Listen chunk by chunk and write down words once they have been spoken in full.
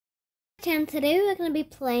And today we're going to be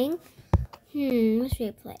playing, what should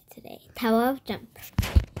we play today? Tower of Jump.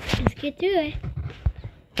 Let's get to it.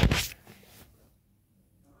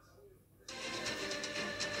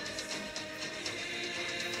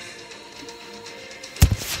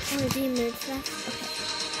 Oh, do you move fast? Okay.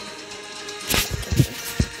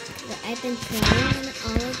 I've been playing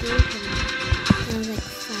all of these when I was like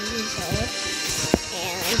 5 years old.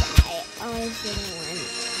 And I always didn't win.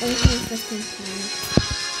 It was my first time playing.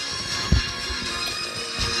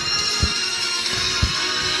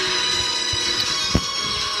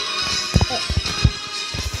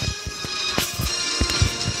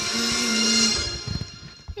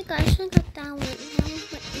 I should have got that one. That was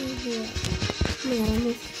what easier. Oh my god, I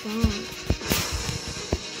almost wrong.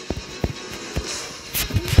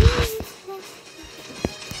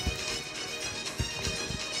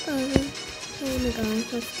 Oh my god, I'm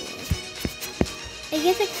so scared. It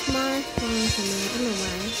gets like smaller and smaller for me. I don't know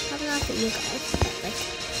why. Probably not for you guys, but like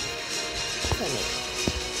for me.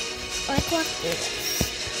 Or I can walk through this.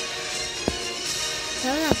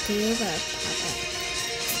 Probably not for you, but I'll pop it.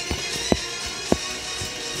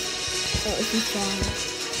 Oh, it's just wrong.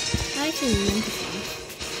 How did you meant to fall?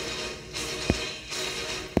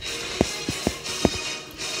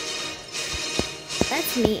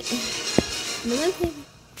 That's me. No one can...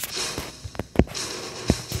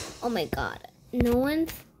 Oh my god. No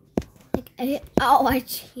one's... Like, oh, I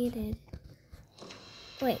cheated.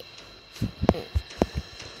 Wait.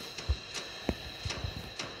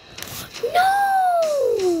 No!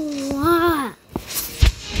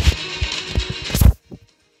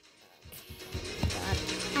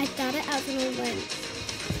 I thought I was gonna win,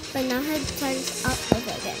 but now I started up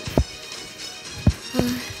over again.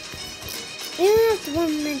 We only have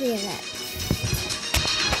 1 minute left.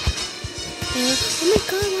 Oh my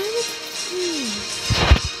god, why am I cheating?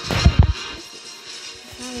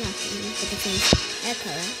 I'm not going to the same hair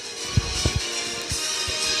color.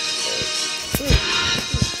 Ooh.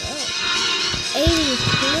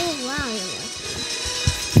 82, wow, you're lucky.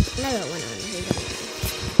 Another one on here.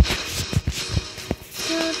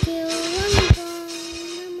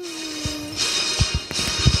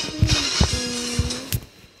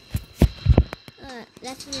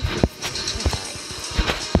 That's me.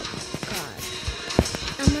 God.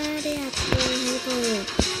 I'm already at purple,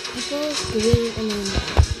 green, and then red.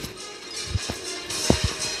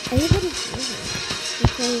 Everybody's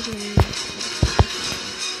moving.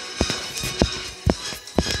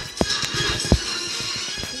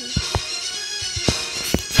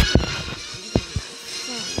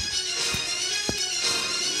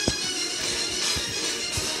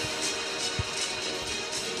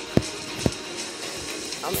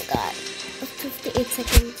 Oh my god, it's 58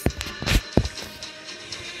 seconds.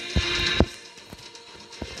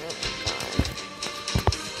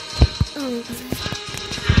 Oh my god.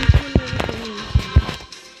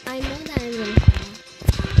 I know that I'm gonna fall.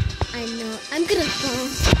 I know. I'm gonna fall. Oh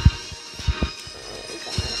my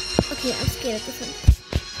god. Okay, I'm scared of this one.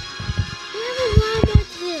 We have a lot more to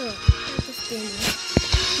do. I'm just doing this.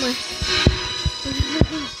 Come on.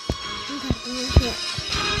 I'm here.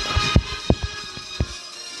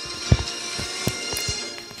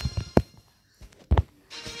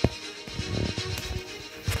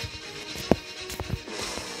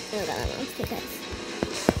 Oh god, okay guys.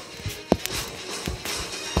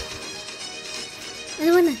 I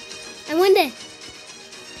won it. I won it.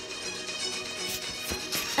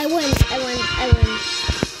 I won. Okay, I won.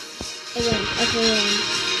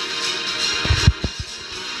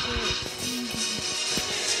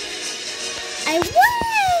 I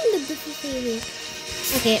won! This is easy.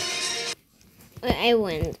 Okay. I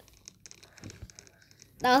won.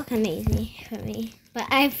 That was kind of easy for me. But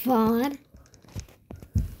I fought.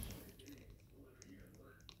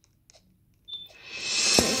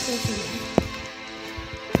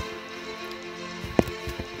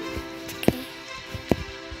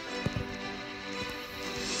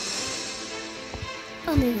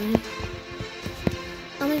 Oh my god.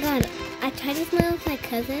 Oh my god. I tried to smile with my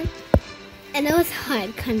cousin and it was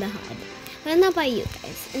hard, kinda hard. But I don't know about you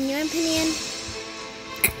guys. In your opinion,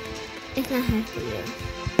 it's not hard for you.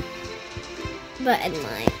 But in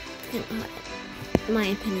mine, it's kinda hard. In my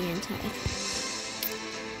opinion, it's hard.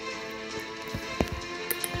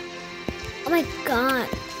 Oh my god.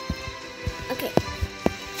 Okay.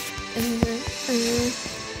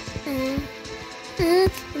 Oh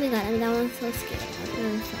my god, that one's so scary.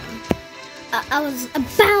 I was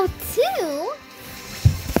about to. Oh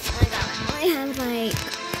my god, I only have like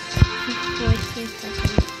 14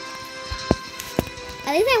 seconds.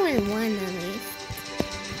 At least I win one at least.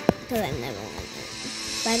 Because I've never won it.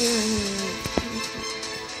 But I didn't win it.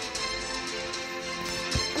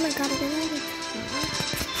 Oh my god, I didn't like it.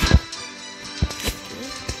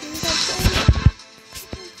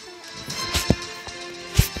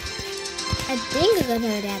 I think it's gonna be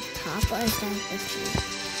at the top, or is that this one?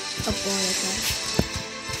 A border.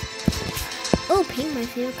 Oh, pink, my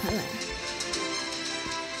favorite color.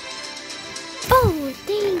 Oh,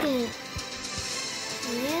 dang it.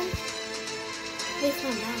 Man. This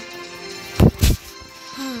one back.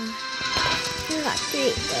 We got 3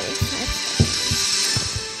 days.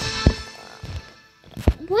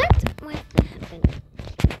 What? What happened?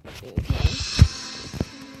 Okay.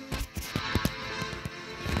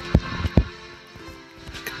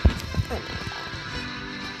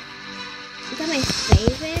 Is that my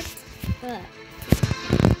favorite? But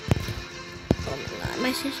oh my god,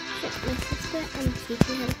 my sister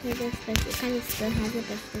teaching me how to play this, but she kind of still has it,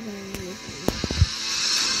 but she doesn't really use it.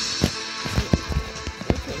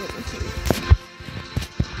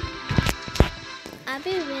 I'd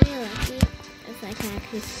be really lucky if I can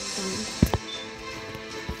actually spawn.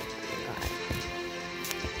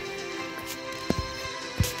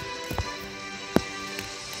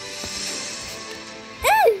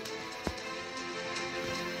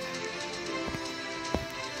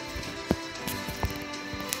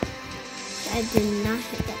 I did not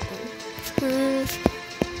hit that thing.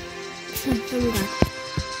 Oh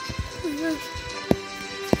my god.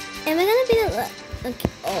 Am I gonna be the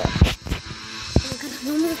okay? Oh my god, I'm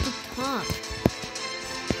almost at the top.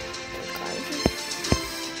 Oh my god.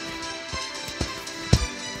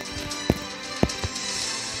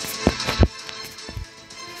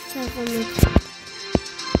 So from the top.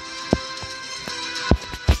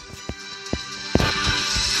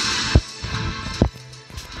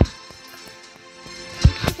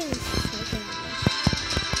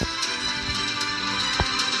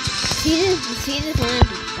 She just wanted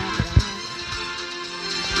to stop it.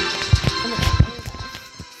 Oh my god.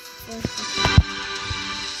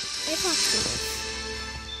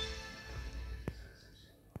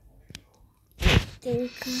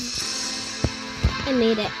 I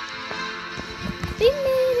made it. We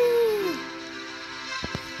made it.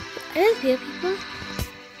 Are those real people?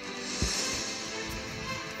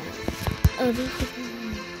 Oh, these people.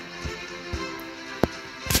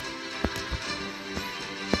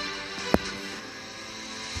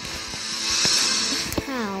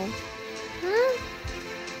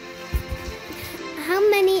 How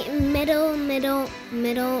many middle?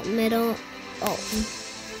 Oh,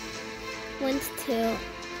 1, 2.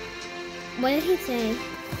 What did he say?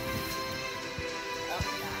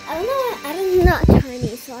 I don't know. I'm not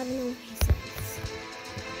Chinese, so I don't know what he says.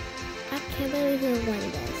 I can't believe I won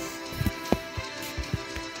this.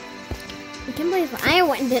 I can't believe I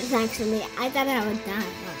won this actually. I thought I would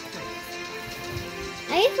die.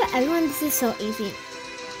 I think for everyone this is so easy.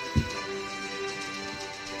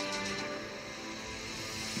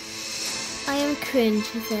 I am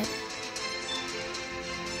cringe with it.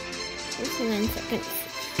 Just 1 second.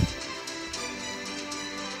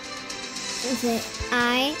 Is it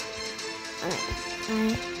I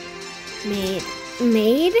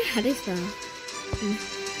made? How do you spell?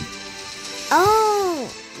 Oh!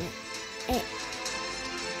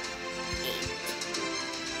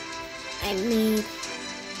 I made it.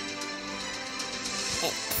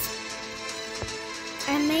 I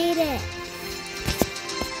made it.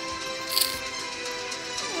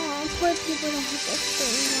 Oh, poor people that have this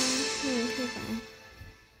thing down.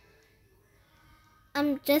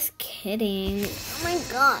 I'm just kidding. Oh my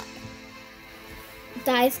god.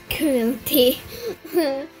 That is cruelty.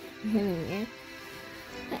 18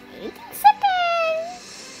 seconds.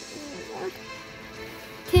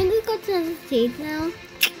 Can we go to the stage now?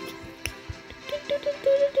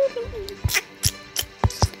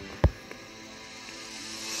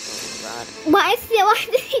 Why is it? Why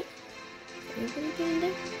did he?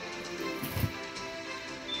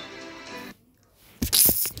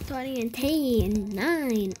 Starting in 10,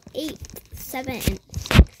 9, 8, 7, 6,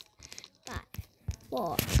 5,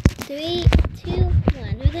 4, 3, 2,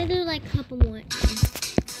 1. We're gonna do like a couple more.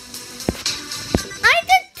 I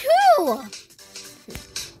did 2!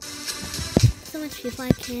 So much people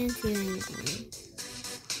I can't see anything.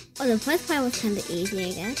 Oh, the first part was kind of easy,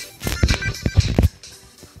 I guess.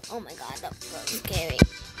 Oh my god, that was so scary.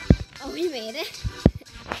 Oh, we made it.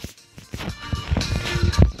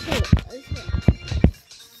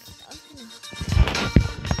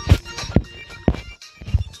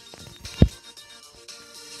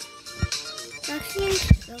 Actually, I'm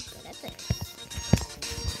so good at this.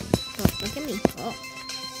 Oh, look at me. Oh.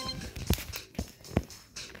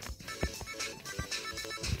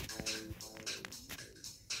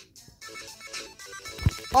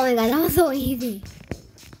 Oh my god, that was so easy.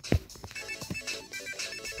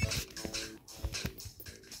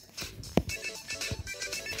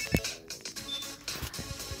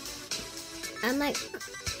 like,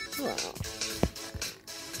 well,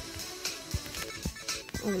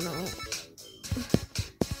 oh no.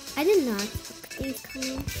 I did not expect these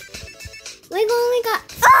coming. Lego only got,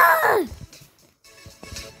 ah!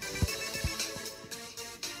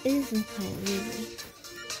 This is kind of easy.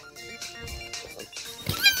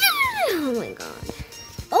 Oh my god.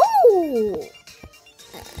 Oh!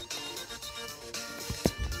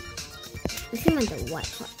 It seems like the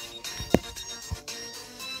white part.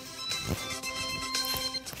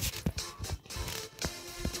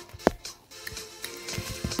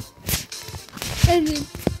 And then,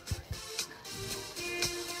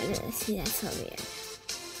 see, that's so weird.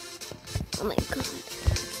 Oh my god.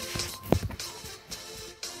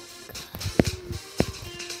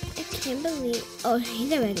 I can't believe. Oh,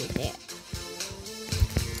 he's already there.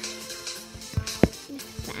 He's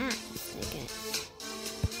fast, I guess.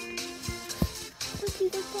 But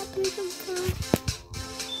he's a puppy so fast.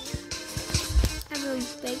 I'm really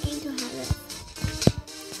begging to have it.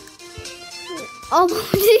 Oh,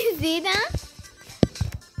 did you see that?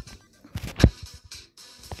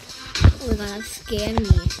 Oh my god, that scared me. I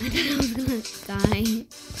thought I was gonna die.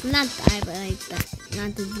 Not die, but like that. Not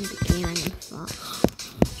to do the game and then fall.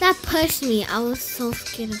 That pushed me. I was so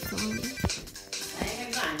scared of falling.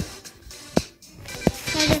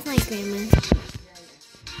 I just like Grandma.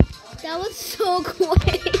 That was so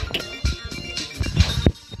quick.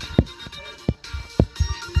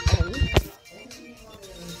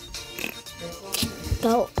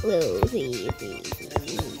 Go lose easy.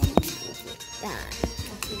 That.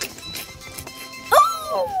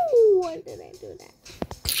 Oh! Why did I do that?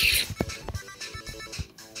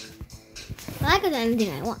 Well, I could do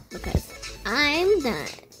anything I want because I'm done.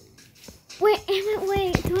 Wait,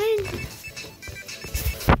 wait, do I?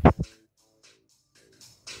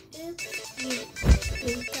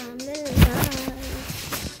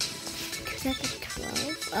 Is that the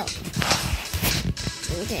 12? Oh.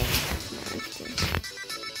 Okay.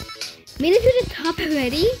 Made it to the top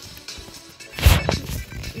already?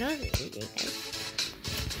 That was easy, guys.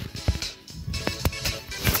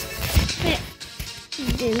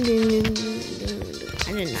 I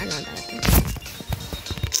did not know that.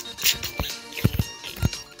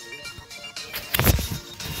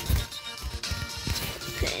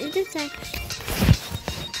 Okay, just like.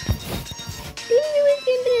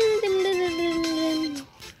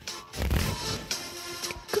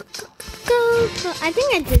 I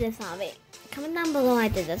think I did this already. Comment down below I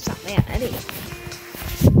did this already.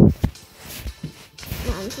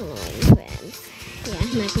 Mom's annoying friends. Yeah,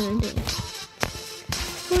 I'm not gonna do it.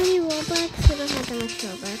 40 Robux, I don't have that much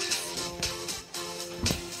Robux.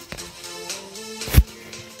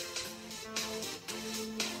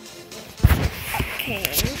 Okay,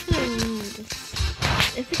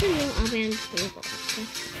 if we can do, I'll be on 40 Robux.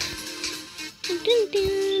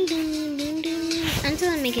 Until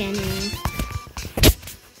I make it anyway.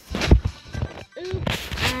 Oops,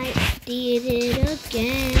 I did it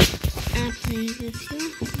again. I played with you.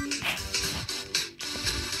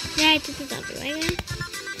 Yeah, I did it up right again.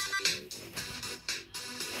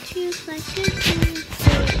 Choose like this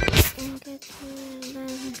and get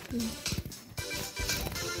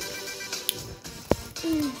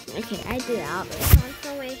okay, I did it all, but so I'm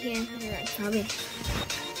still right here. Probably.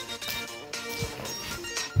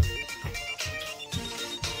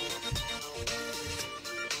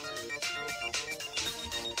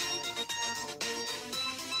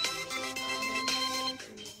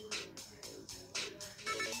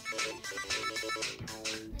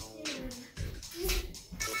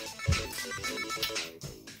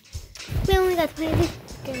 We only got 20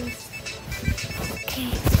 seconds. Okay.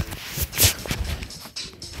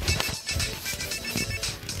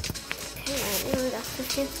 We only got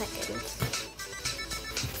 15 seconds.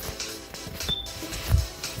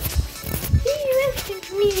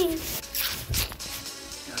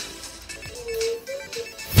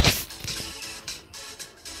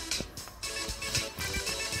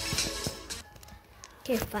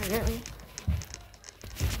 Okay, finally.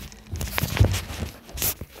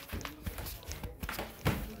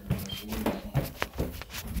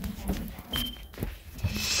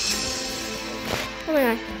 Oh my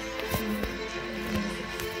god.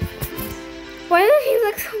 Why does he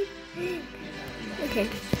look so big? Okay.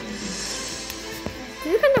 This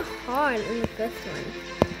is kind of hard in the first one.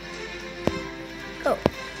 Oh.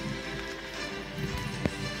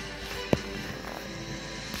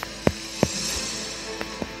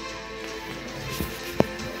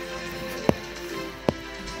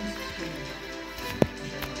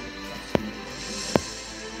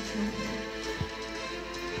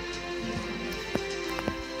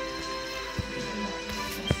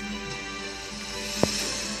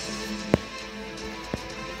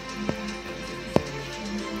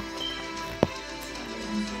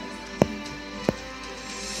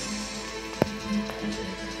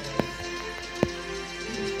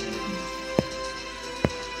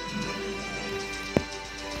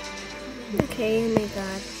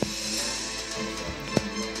 god.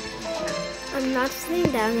 I'm not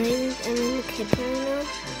sitting down. I'm in the kitchen right now.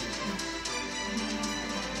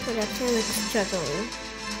 So that's why I'm like struggling.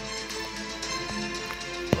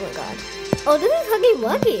 Oh my god. Oh, this is Huggy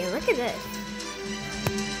Wuggy. Look at this.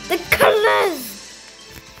 The colors!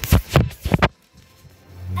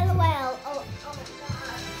 LOL. Oh my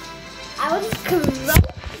god. I was just crouching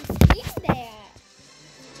there.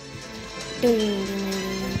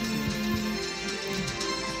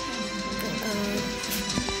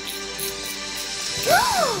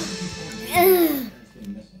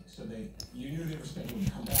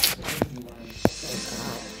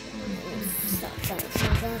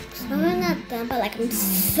 I'm not done, but like I'm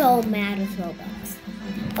so mad with Roblox.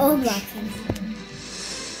 Oh, Roblox.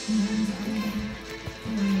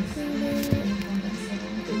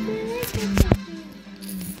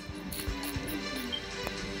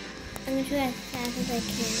 I'm gonna try as fast as I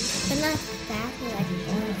can, but not fast, but like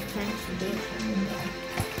as fast as I can.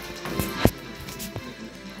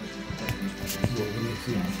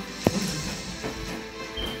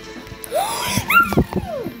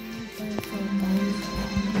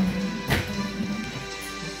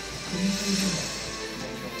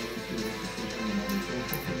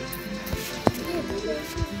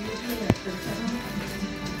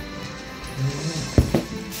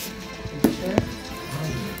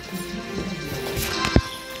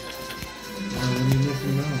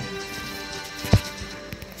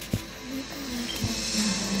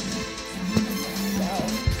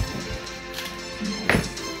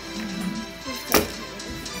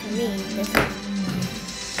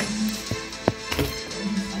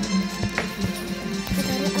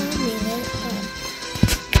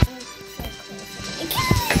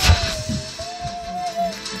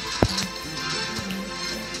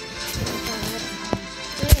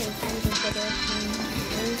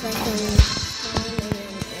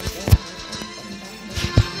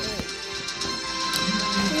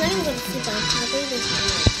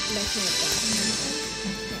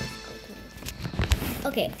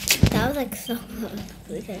 Okay, that was like so close.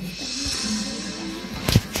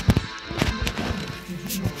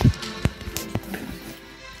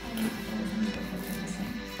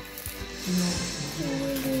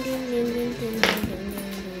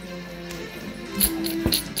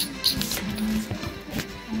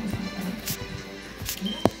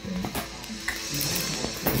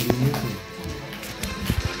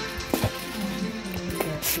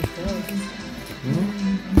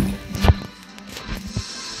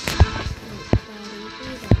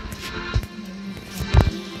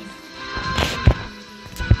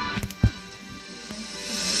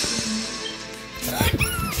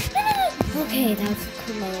 Okay, that was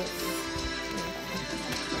close.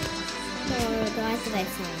 So, the rest of I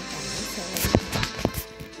saw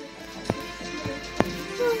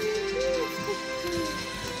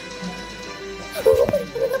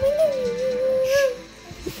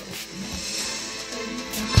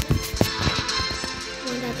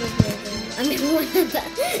I mean, one of the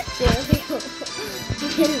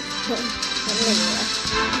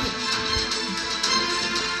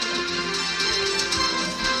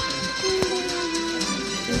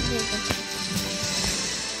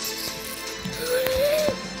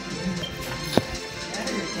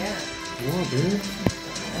Whoa, dude.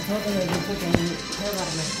 I told them that you put the hair out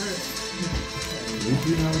of my purse. If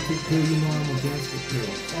you know how to take pill, you know I'm against the pill.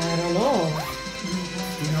 I don't know.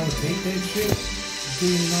 You know how to take that shit?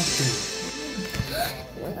 Doing nothing.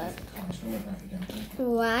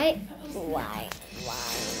 Why?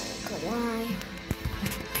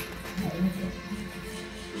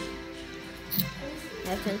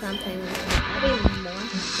 I've been something I didn't want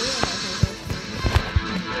to do it.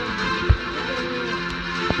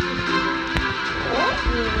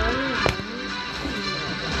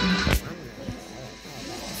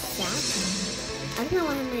 I don't know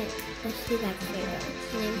why she's actually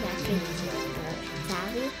her name's actually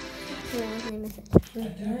Savvy. Her name is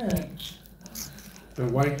The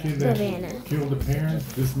white kid that Savannah. killed the parents,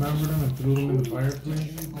 dismembered them, and threw them in the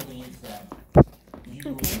fireplace?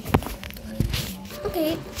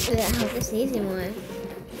 Okay, I hope it's easy one.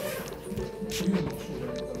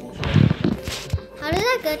 How did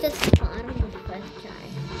that go just spawn on the first try?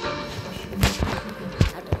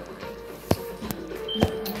 I don't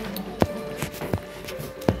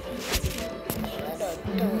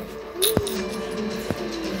know.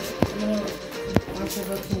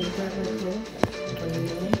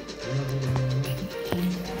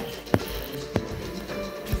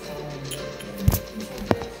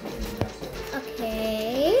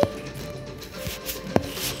 Okay.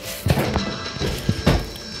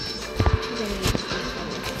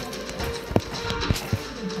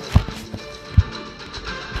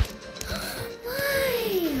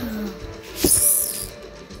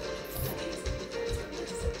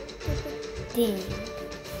 thing.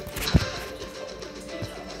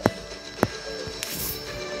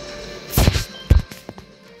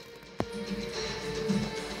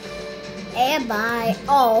 And buy.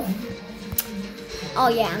 Oh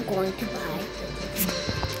yeah, I'm going to buy.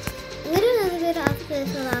 I'm gonna do another video after this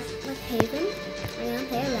with Haven. I'm gonna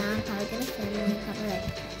play around, probably gonna film, probably like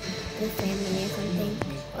do family or something.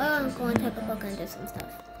 Or I'm going to have a book and do some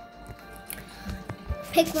stuff.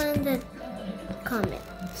 Pick one of the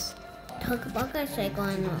comments. Talk about or should I go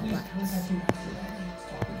on Roblox?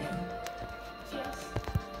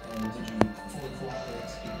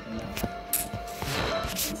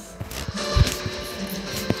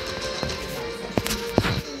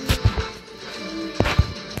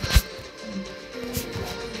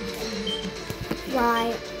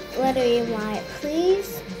 Why? Literally why?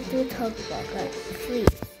 Please do talk about it. Please.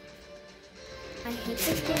 I hate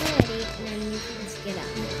this game already and I need to just get out.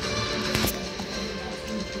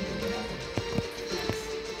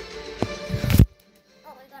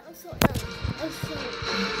 Oh my god, I'm so done. I'm so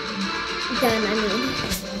done, I mean.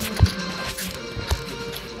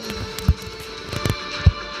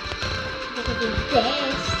 Look at this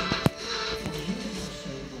dance.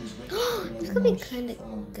 This could be kind of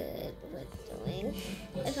good with doing.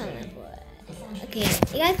 It's not like what. Okay,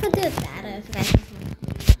 you guys could do it better if you guys can.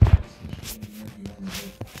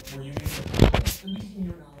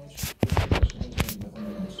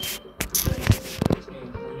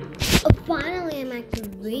 Oh, finally I'm at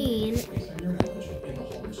green.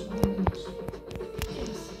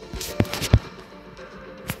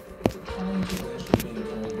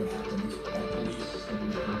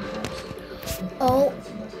 Oh,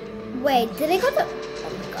 wait, did I go to... Oh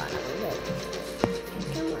my god, I'm ready.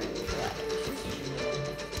 Come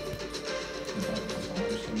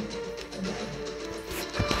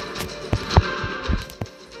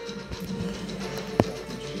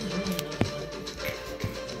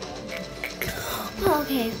on, oh,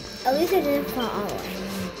 okay, at least I didn't fall all the way.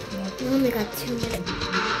 We only got 2 minutes.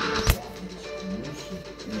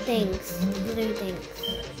 Thanks, other things.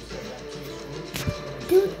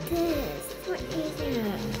 Do this for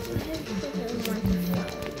easier.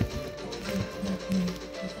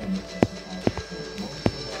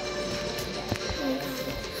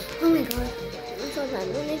 Oh my god, I'm so done.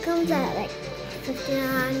 When it comes at like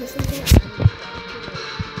 59 or something.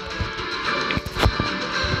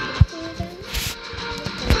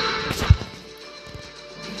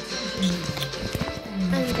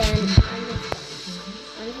 I'm done.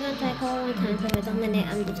 I'm just gonna try call one time for a minute.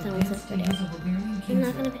 I'm just done with this video. I'm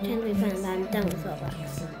not gonna pretend to be fun, but I'm done with Roblox.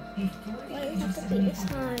 Why does it have to be this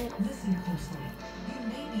hard?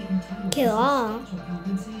 Kill all.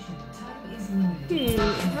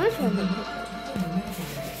 How's Roblox?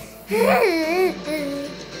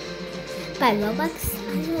 By Robux? I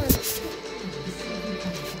don't know.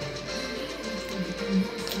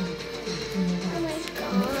 Oh my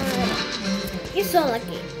god. You're so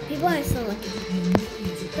lucky. People are so lucky.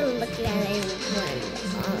 So lucky that they won.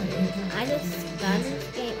 I just started this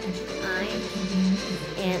game. I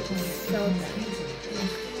am so done.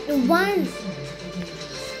 You won!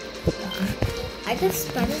 I just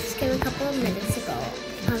started this game a couple of minutes ago.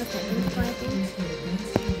 On the second before I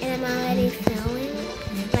think. And I'm already filming.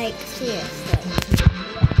 Like, seriously.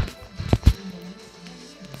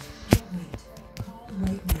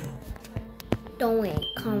 Don't wait.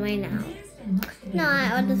 Call right now. No,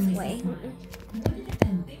 I'll just wait.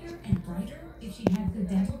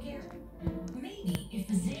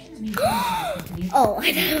 Oh,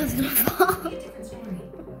 I thought it was gonna fall.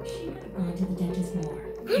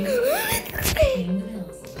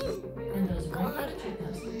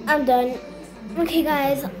 I'm done. Okay,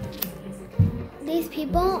 guys. These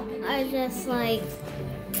people are just like,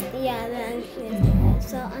 yeah, they're anxious.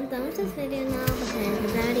 So I'm done with this video now because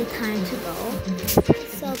it's already time to go.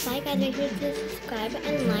 So bye guys, make sure to subscribe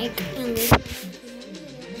and like and leave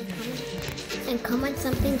and comment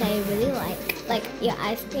something that you really like your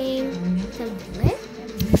ice cream, something, right?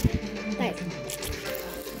 Like